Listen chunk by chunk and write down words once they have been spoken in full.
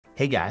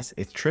Hey guys,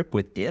 it's Trip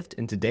with IFT,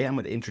 and today I'm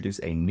going to introduce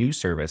a new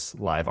service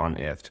live on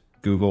IFT,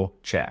 Google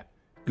Chat.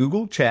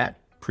 Google Chat,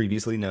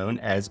 previously known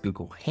as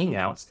Google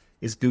Hangouts,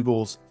 is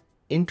Google's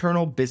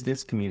internal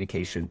business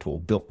communication tool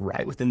built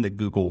right within the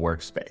Google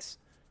workspace.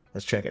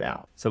 Let's check it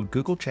out. So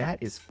Google Chat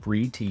is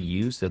free to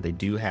use, so they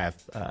do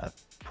have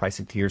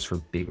pricing tiers for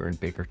bigger and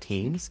bigger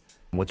teams.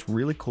 What's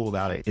really cool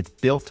about it, it's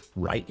built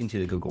right into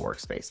the Google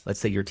workspace. Let's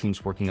say your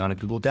team's working on a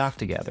Google Doc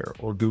together,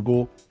 or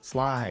Google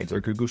Slides,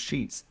 or Google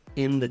Sheets.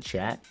 In the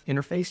chat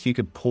interface, you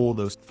could pull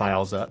those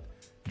files up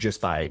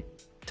just by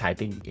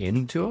typing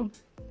into them.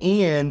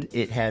 And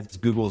it has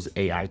Google's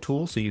AI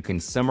tool, so you can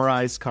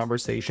summarize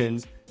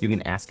conversations. You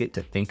can ask it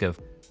to think of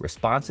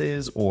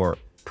responses or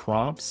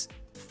prompts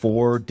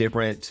for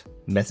different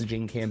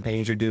messaging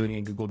campaigns you're doing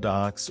in Google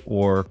Docs,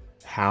 or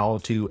how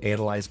to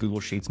analyze Google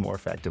Sheets more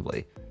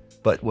effectively.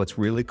 But what's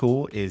really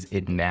cool is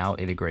it now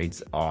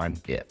integrates on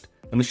IFT.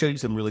 Let me show you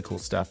some really cool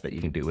stuff that you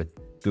can do with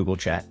Google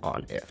Chat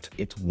on IFT.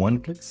 It's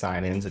one-click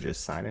sign-in, so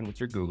just sign in with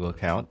your Google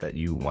account that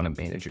you want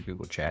to manage your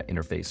Google Chat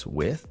interface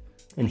with.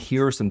 And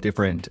here are some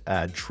different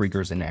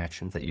triggers and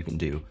actions that you can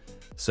do.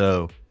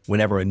 So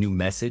whenever a new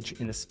message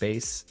in a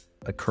space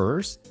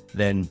occurs,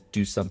 then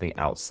do something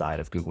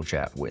outside of Google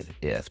Chat with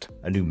IFT.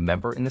 A new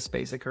member in the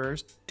space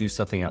occurs, do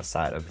something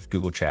outside of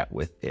Google Chat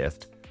with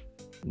IFT.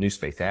 New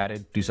space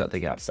added, do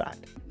something outside.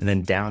 And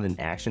then down in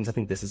actions, I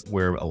think this is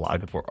where a lot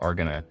of people are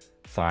gonna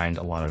find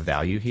a lot of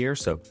value here.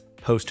 So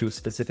post to a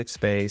specific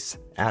space,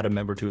 add a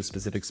member to a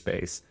specific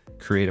space,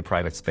 create a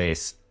private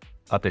space,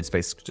 update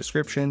space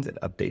descriptions, and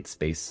update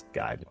space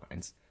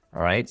guidelines.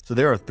 All right, so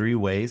there are 3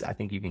 ways I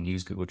think you can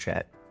use Google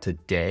Chat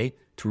today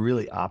to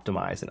really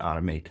optimize and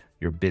automate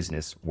your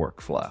business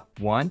workflow.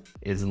 One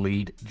is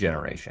lead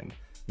generation.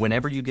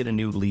 Whenever you get a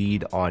new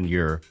lead on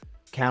your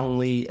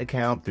Calendly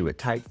account, through a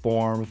type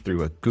form,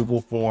 through a Google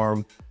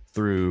form,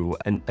 through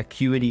an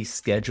Acuity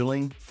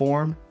scheduling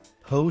form,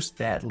 post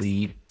that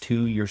lead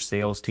to your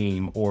sales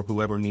team or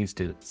whoever needs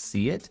to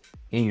see it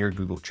in your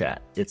Google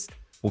Chat. It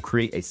will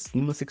create a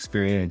seamless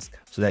experience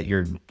so that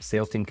your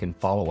sales team can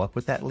follow up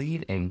with that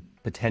lead and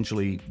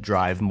potentially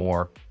drive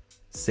more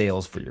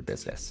sales for your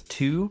business.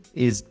 2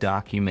 is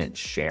document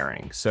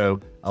sharing.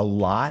 So a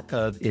lot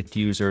of IFT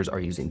users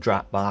are using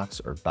Dropbox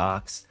or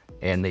Box,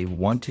 and they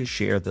want to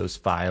share those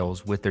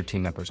files with their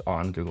team members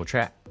on Google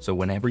Chat. So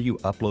whenever you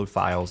upload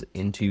files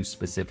into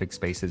specific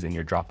spaces in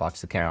your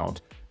Dropbox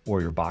account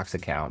or your Box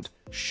account,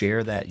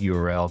 share that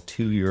URL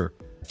to your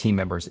team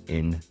members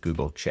in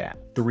Google Chat.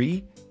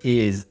 3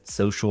 is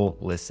social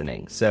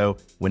listening. So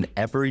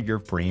whenever your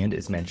brand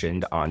is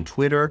mentioned on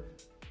Twitter,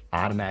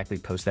 automatically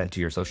post that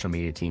to your social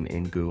media team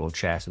in Google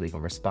Chat so they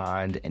can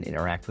respond and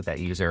interact with that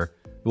user.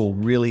 It will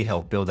really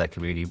help build that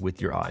community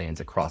with your audience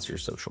across your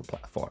social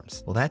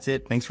platforms. Well, that's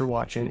it. Thanks for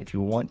watching. If you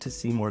want to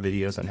see more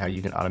videos on how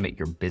you can automate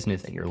your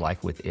business and your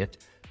life with IFT,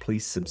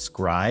 please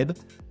subscribe.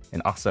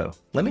 And also,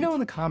 let me know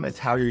in the comments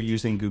how you're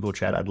using Google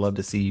Chat. I'd love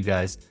to see you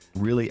guys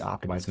really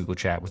optimize Google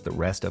Chat with the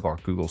rest of our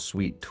Google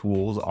Suite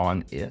tools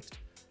on IFT.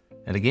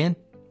 And again,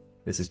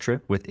 this is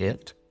Trip with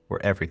IFT,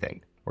 where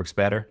everything works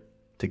better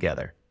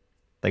together.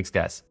 Thanks,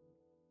 guys.